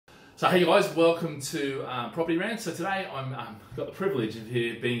So hey guys, welcome to Property Rant. So today I'm got the privilege of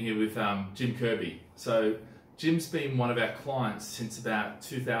being here with Jim Kirby. So Jim's been one of our clients since about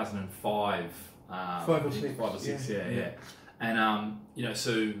 2005. 5 or 6. 5 or 6, yeah. And you know,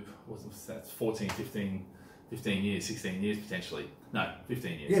 so what's that? 14, 15 years, 16 years potentially. No,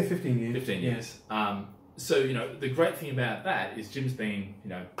 15 years. Yeah, 15 years. 15 years. So you know, the great thing about that is Jim's been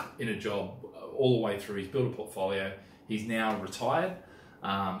in a job all the way through. He's built a portfolio. He's now retired.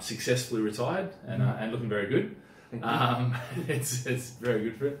 Successfully retired and looking very good. It's very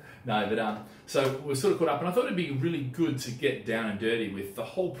good for it. No, but so we're sort of caught up, and I thought it'd be really good to get down and dirty with the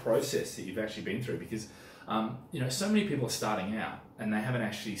whole process that you've actually been through, because so many people are starting out and they haven't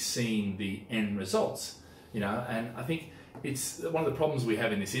actually seen the end results. And I think it's one of the problems we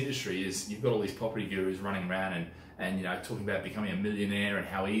have in this industry is you've got all these property gurus running around and talking about becoming a millionaire and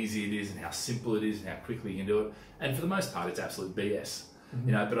how easy it is and how simple it is and how quickly you can do it. And for the most part, it's absolute BS.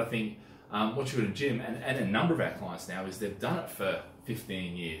 But I think what you're doing, Jim, and a number of our clients now is they've done it for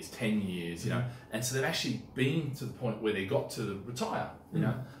 15 years, 10 years, and so they've actually been to the point where they got to retire,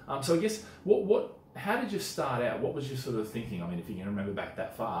 So I guess, how did you start out? What was your sort of thinking? I mean, if you can remember back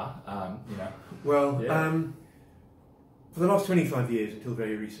that far, Well, for the last 25 years, until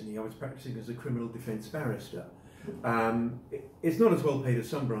very recently, I was practicing as a criminal defence barrister. It's not as well paid as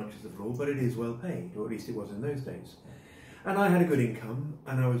some branches of law, but it is well paid, or at least it was in those days. And I had a good income,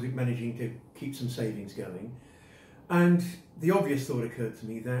 and I was managing to keep some savings going. And the obvious thought occurred to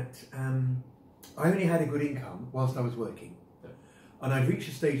me that I only had a good income whilst I was working. And I'd reached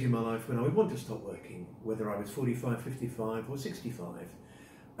a stage in my life when I would want to stop working, whether I was 45, 55 or 65,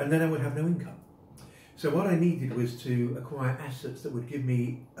 and then I would have no income. So what I needed was to acquire assets that would give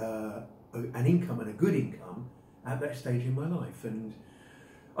me an income and a good income at that stage in my life. And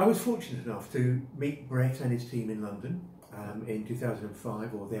I was fortunate enough to meet Brett and his team in London in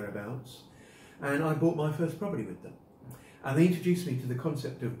 2005 or thereabouts, and I bought my first property with them. And they introduced me to the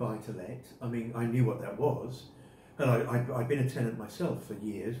concept of buy-to-let. I mean, I knew what that was, and I'd been a tenant myself for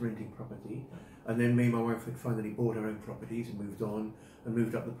years, renting property, and then me and my wife had finally bought our own properties and moved on and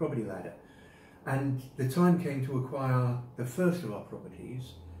moved up the property ladder. And the time came to acquire the first of our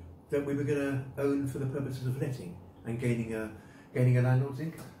properties that we were going to own for the purposes of letting and gaining a landlord's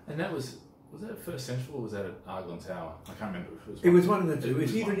income. And that was that at First Central or was that at Argyle Tower? I can't remember if it was. It was one of the two. It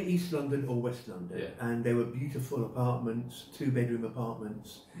was either in East London or West London, and they were beautiful apartments, 2-bedroom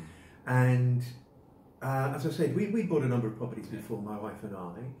apartments. And as I said, we bought a number of properties before, my wife and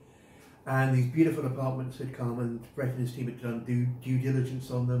I, and these beautiful apartments had come, and Brett and his team had done due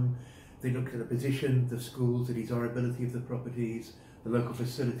diligence on them. They looked at the position, the schools, the desirability of the properties, the local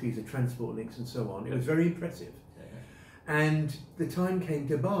facilities, the transport links, and so on. It was very impressive. And the time came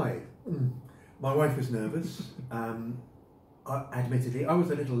to buy. My wife was nervous. Admittedly, I was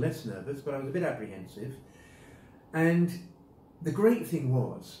a little less nervous, but I was a bit apprehensive. And the great thing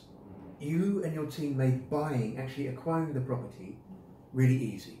was, you and your team made actually acquiring the property, really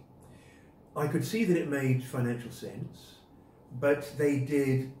easy. I could see that it made financial sense, but they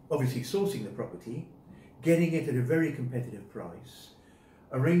did, obviously, sourcing the property, getting it at a very competitive price,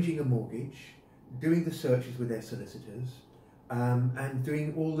 arranging a mortgage, doing the searches with their solicitors, and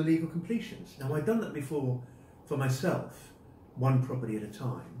doing all the legal completions. Now, I'd done that before for myself, one property at a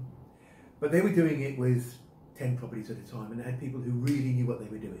time, but they were doing it with 10 properties at a time, and they had people who really knew what they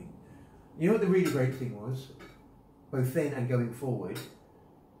were doing. You know what the really great thing was, both then and going forward?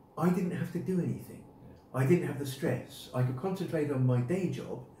 I didn't have to do anything. I didn't have the stress. I could concentrate on my day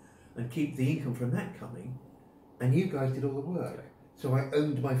job and keep the income from that coming, and you guys did all the work. So I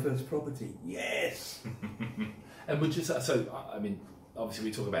owned my first property. Yes! And would you say, I mean, obviously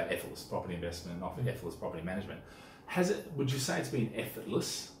we talk about effortless property investment and often effortless property management. Would you say it's been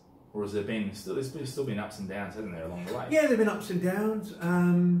effortless, or has there's still been ups and downs, hasn't there, along the way? Yeah, there have been ups and downs,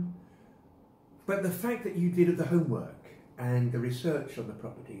 but the fact that you did the homework and the research on the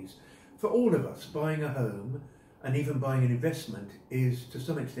properties, for all of us, buying a home and even buying an investment is to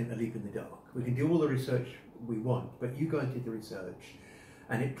some extent a leap in the dark. We can do all the research we want, but you guys did the research,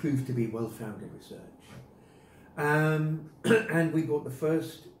 and it proved to be well-founded research. And we bought the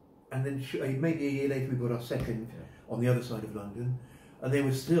first, and then maybe a year later we bought our second on the other side of London, and they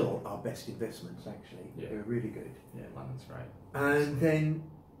were still our best investments, actually. They were really good. Yeah, London's great. And then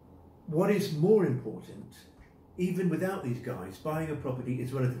what is more important, even without these guys, buying a property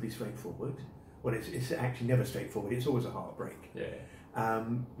is relatively straightforward. Well, it's actually never straightforward. It's always a heartbreak.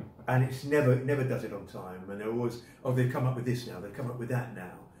 And it's never does it on time. And they're always, they've come up with this now, they've come up with that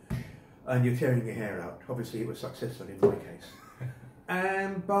now. And you're tearing your hair out. Obviously, it was successful in my case.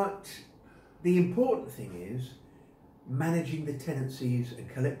 But the important thing is, managing the tenancies and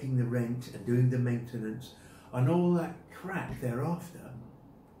collecting the rent and doing the maintenance and all that crap thereafter,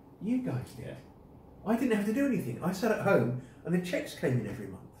 you guys did. Yeah. I didn't have to do anything. I sat at home and the checks came in every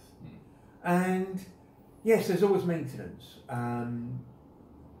month. And yes, there's always maintenance.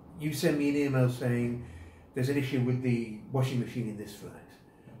 You send me an email saying there's an issue with the washing machine in this flat.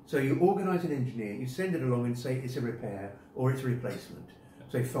 So you organise an engineer, you send it along and say it's a repair or it's a replacement.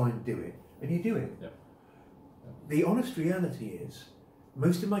 So fine, do it. And you do it. Yep. The honest reality is,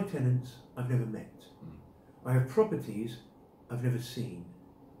 most of my tenants I've never met. I have properties I've never seen.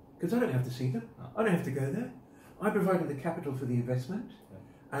 Because I don't have to see them. I don't have to go there. I provided the capital for the investment,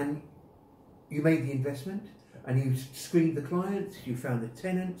 and you made the investment, and you screened the clients, you found the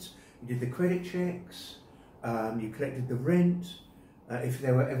tenants, you did the credit checks, you collected the rent. If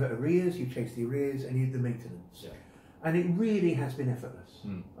there were ever arrears, you chased the arrears, and you did the maintenance. And it really has been effortless.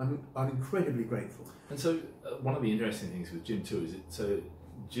 I'm incredibly grateful. And so one of the interesting things with Jim too is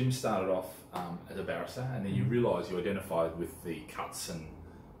Jim started off as a barrister, and then you realised you identified with the cuts and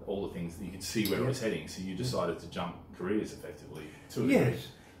all the things that you could see where it was heading. So you decided to jump careers effectively. Yes,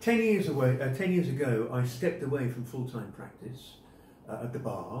 10 years ago, I stepped away from full-time practice at the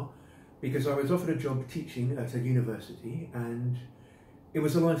bar because I was offered a job teaching at a university, and it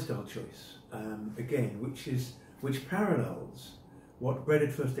was a lifestyle choice again, which parallels what Brett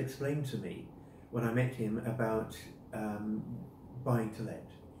had first explained to me when I met him about buying to let.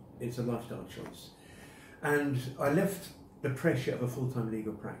 It's a lifestyle choice. And I left the pressure of a full-time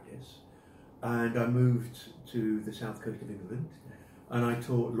legal practice, and I moved to the south coast of England, and I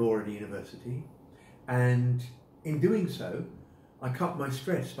taught law at a university. And in doing so, I cut my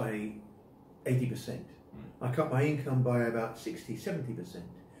stress by 80%. I cut my income by about 60, 70%.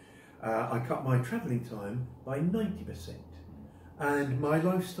 I cut my travelling time by 90%. And my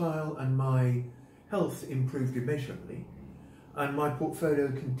lifestyle and my health improved immeasurably. And my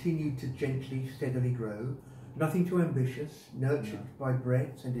portfolio continued to gently, steadily grow. Nothing too ambitious, nurtured by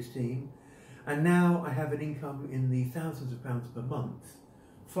Brett and his team. And now I have an income in the thousands of pounds per month,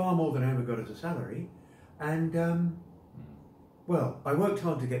 far more than I ever got as a salary. And, well, I worked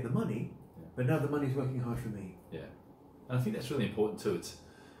hard to get the money, but now the money's working hard for me. Yeah. And I think that's really important too. It's,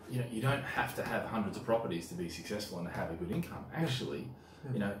 you don't have to have hundreds of properties to be successful and have a good income. Actually,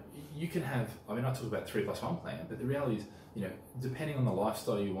 you can have, I talk about 3+1 plan, but the reality is, depending on the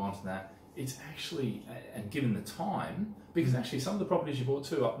lifestyle you want and that, it's actually, and given the time, because actually some of the properties you bought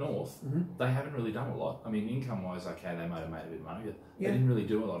too up north, they haven't really done a lot. Income-wise, okay, they might have made a bit of money, but they didn't really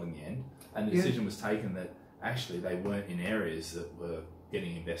do a lot in the end. And the decision was taken that actually they weren't in areas that were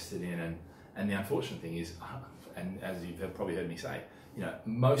getting invested in. And the unfortunate thing is, and as you've probably heard me say,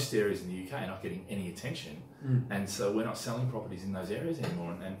 most areas in the UK are not getting any attention, and so we're not selling properties in those areas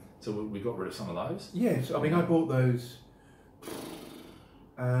anymore. And so we got rid of some of those. Yes, I bought those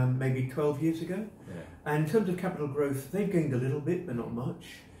maybe 12 years ago. And in terms of capital growth, they've gained a little bit, but not much.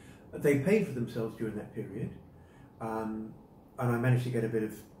 They paid for themselves during that period, and I managed to get a bit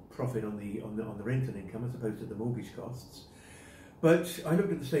of profit on the rental income as opposed to the mortgage costs. But I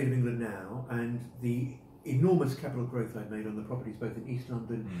looked at the state of England now, and the enormous capital growth I've made on the properties both in East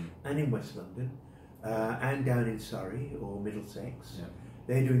London and in West London, and down in Surrey or Middlesex.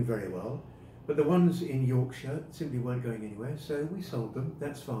 They're doing very well. But the ones in Yorkshire simply weren't going anywhere, so we sold them.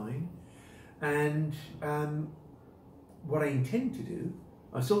 That's fine. And what I intend to do,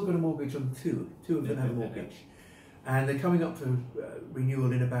 I've still got a mortgage on two of them have a mortgage, and they're coming up for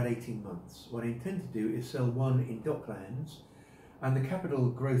renewal in about 18 months. What I intend to do is sell one in Docklands, and the capital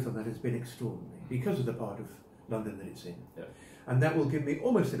growth on that has been extraordinary because of the part of London that it's in. And that will give me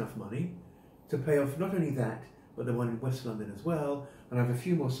almost enough money to pay off not only that, but the one in West London as well. And I have a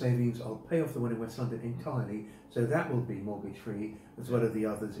few more savings. I'll pay off the one in West London entirely, so that will be mortgage free, as well as the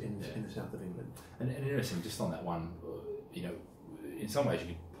others in the south of England. And interesting, just on that one, in some ways you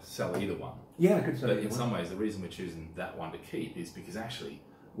could sell either one. Yeah, I could sell either one. But in some ways, the reason we're choosing that one to keep is because actually,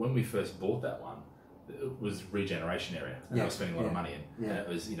 when we first bought that one, it was regeneration area, and I was spending a lot of money in. And it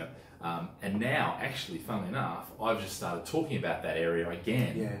was, and now actually, funnily enough, I've just started talking about that area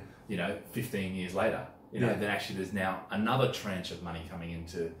again. 15 years later. That actually there's now another tranche of money coming in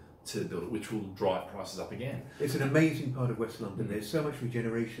to build it, which will drive prices up again. It's an amazing part of West London. There's so much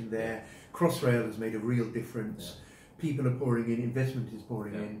regeneration there. Crossrail has made a real difference. People are pouring in, investment is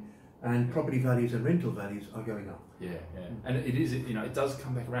pouring in, and property values and rental values are going up. And it is, it does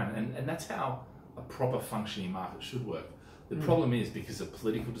come back around, and that's how a proper functioning market should work. The problem is, because of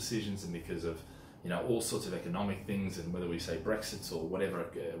political decisions and because of all sorts of economic things, and whether we say Brexits or whatever,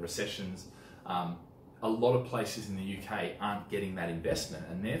 recessions, a lot of places in the UK aren't getting that investment,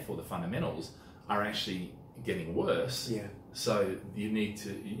 and therefore the fundamentals are actually getting worse. Yeah. So you need to,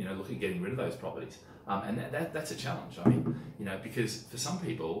 look at getting rid of those properties. And that's a challenge. I mean, because for some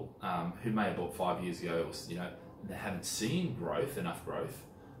people who may have bought 5 years ago, or, they haven't seen enough growth,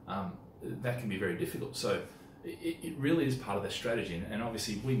 that can be very difficult. So it really is part of their strategy. And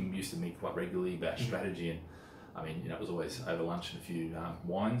obviously we used to meet quite regularly about strategy, and I mean, it was always over lunch and a few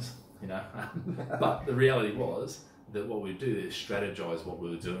wines, but the reality was that what we do is strategize what we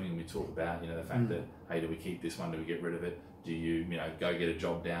were doing, and we talk about, the fact that, hey, do we keep this one? Do we get rid of it? Do you, go get a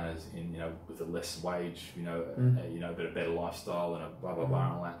job down as in, with a less wage, but a better lifestyle and a blah, blah, blah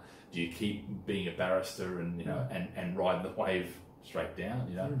and all that? Do you keep being a barrister and, and riding the wave straight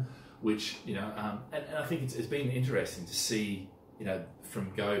down, which, and I think it's been interesting to see,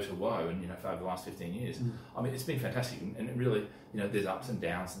 from go to woe, and, for over the last 15 years, I mean, it's been fantastic, and it really, there's ups and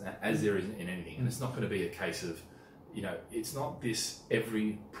downs, and that, as there is in anything, and it's not going to be a case of, it's not this,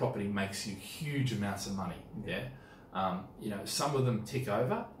 every property makes you huge amounts of money, some of them tick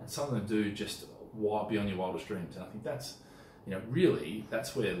over, and some of them do just beyond your wildest dreams. And I think that's, really,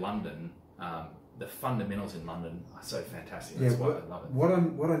 that's where London, the fundamentals in London are so fantastic. That's why I love it.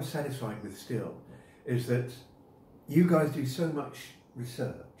 What I'm satisfied with still is that you guys do so much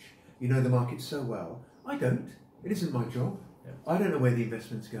research. You know the market so well. I don't. It isn't my job. Yeah. I don't know where the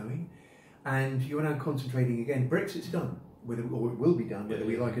investment's going. And you're now concentrating again. Brexit's done, or it will be done, whether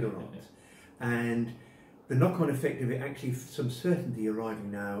we like it or not. And the knock-on effect of it, actually some certainty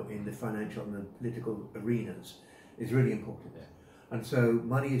arriving now in the financial and the political arenas, is really important. Yeah. And so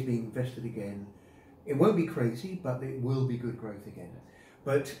money is being invested again. It won't be crazy, but it will be good growth again.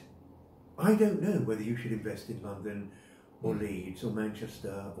 But I don't know whether you should invest in London or Leeds or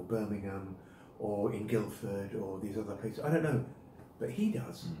Manchester or Birmingham or in Guildford or these other places. I don't know, but he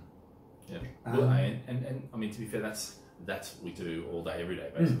does. Yeah. Well, and I mean, to be fair, that's what we do all day, every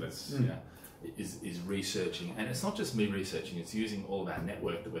day. Basically, that's is researching, and it's not just me researching. It's using all of our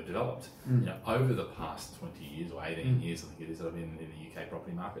network that we've developed, over the past 20 years or 18 years, I think it is, that I've been in the UK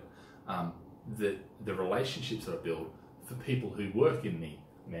property market. The relationships that are built for people who work in the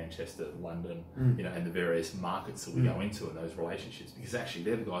Manchester, London, and the various markets that we go into, and those relationships, because actually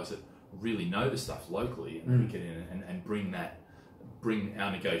they're the guys that really know the stuff locally, and we get in and bring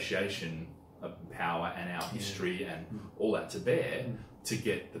our negotiation power and our history and all that to bear to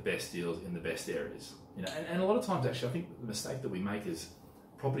get the best deals in the best areas. And a lot of times, actually, I think the mistake that we make as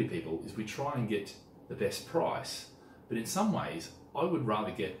property people is we try and get the best price, but in some ways, I would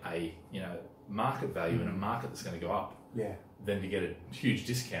rather get a market value in a market that's going to go up than to get a huge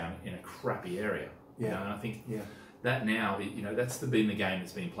discount in a crappy area. And I think that now, that's been the game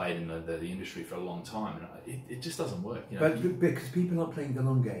that's been played in the industry for a long time, and it just doesn't work. But because people aren't playing the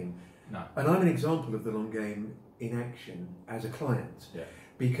long game. No. And I'm an example of the long game in action as a client. Yeah.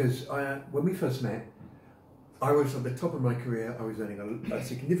 Because when we first met, I was at the top of my career. I was earning a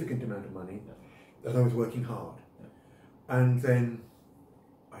significant amount of money, and I was working hard. Yeah. And then,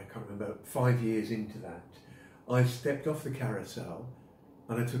 I can't remember, 5 years into that, I stepped off the carousel,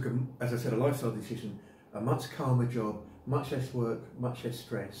 and I took, as I said, a lifestyle decision, a much calmer job, much less work, much less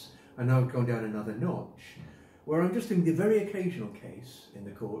stress, and now I've gone down another notch, where I'm just doing the very occasional case in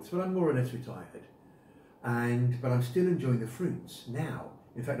the courts, but I'm more or less retired. But I'm still enjoying the fruits now.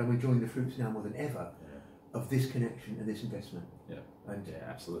 In fact, I'm enjoying the fruits now more than ever of this connection and this investment. Yeah, and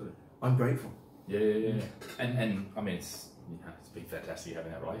absolutely. I'm grateful. Yeah. And I mean, it's been fantastic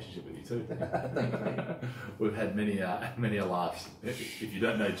having that relationship with you too. Thanks, mate. We've had many a laughs. If you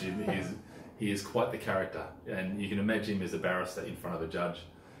don't know Jim, he is quite the character, and you can imagine him as a barrister in front of a judge.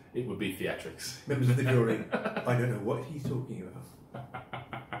 It would be theatrics. Members of the jury, I don't know what he's talking about.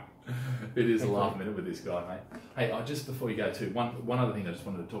 It is a laugh minute with this guy, mate. Hey, just before you go too, one other thing I just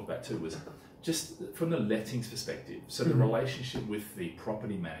wanted to talk about too was just from the lettings perspective. So the relationship with the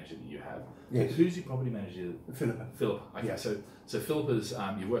property manager that you have. Yes. Who's your property manager? Philippa. Okay, yeah. So Philippa's,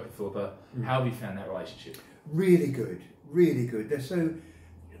 you work with Philippa. How have you found that relationship? Really good, really good.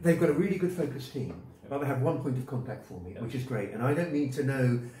 They've got a really good focused team. But they have one point of contact for me, which is great. And I don't need to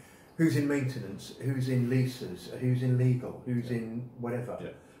know who's in maintenance, who's in leases, who's in legal, who's in whatever. Yeah.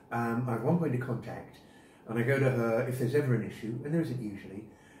 I have one point of contact, and I go to her if there's ever an issue, and there isn't usually,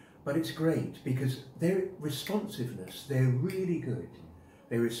 but it's great because their responsiveness, they're really good.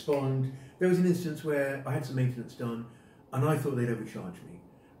 They respond. There was an instance where I had some maintenance done, and I thought they'd overcharge me.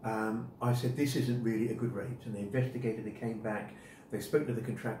 I said, this isn't really a good rate, and they investigated, they came back, they spoke to the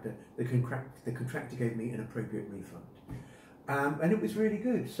contractor, the contractor gave me an appropriate refund. And it was really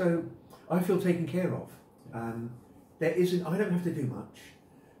good. So I feel taken care of. I don't have to do much.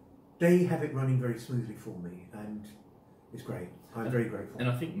 They have it running very smoothly for me, and it's great. I'm very grateful. And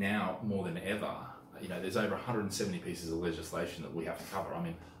I think now, more than ever, there's over 170 pieces of legislation that we have to cover. I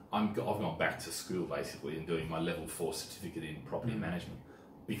mean, I've gone back to school basically and doing my level 4 certificate in property management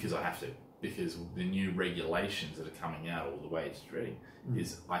because I have to. Because the new regulations that are coming out all the way to ready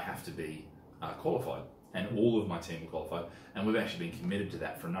is I have to be qualified, and all of my team are qualified, and we've actually been committed to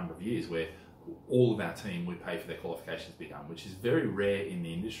that for a number of years, where all of our team, we pay for their qualifications to be done, which is very rare in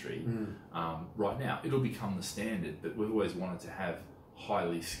the industry right now. It'll become the standard, but we've always wanted to have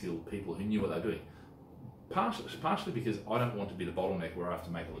highly skilled people who knew what they're doing. Partially because I don't want to be the bottleneck where I have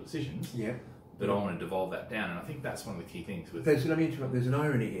to make all the decisions. Yeah. But I want to devolve that down, and I think that's one of the key things. So let me interrupt. There's an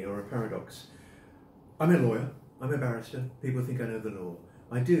irony here, or a paradox. I'm a lawyer. I'm a barrister. People think I know the law.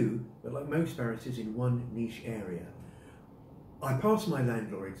 I do, but like most barristers in one niche area. I passed my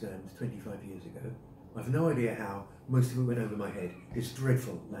land law exams 25 years ago. I've no idea how. Most of it went over my head. It's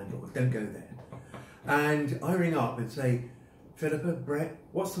dreadful, land law. Don't go there. And I ring up and say, Philippa, Brett,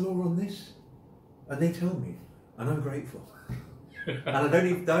 what's the law on this? And they tell me, and I'm grateful. And I don't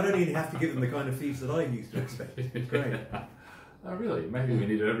even have to give them the kind of fees that I used to expect. It's great. Oh, really? Maybe we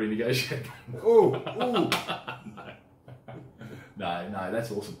need to renegotiate. No,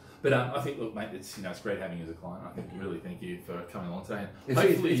 that's awesome. But I think, look, mate, it's great having you as a client. I think really thank you for coming along today.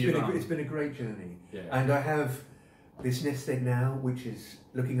 It's been a great journey. Yeah. And I have this nest egg now, which is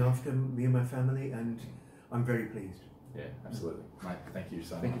looking after me and my family, and I'm very pleased. Yeah, absolutely. Mate, thank you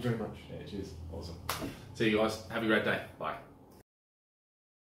so much. Thank you very much. Yeah, cheers. Awesome. See you guys. Have a great day. Bye.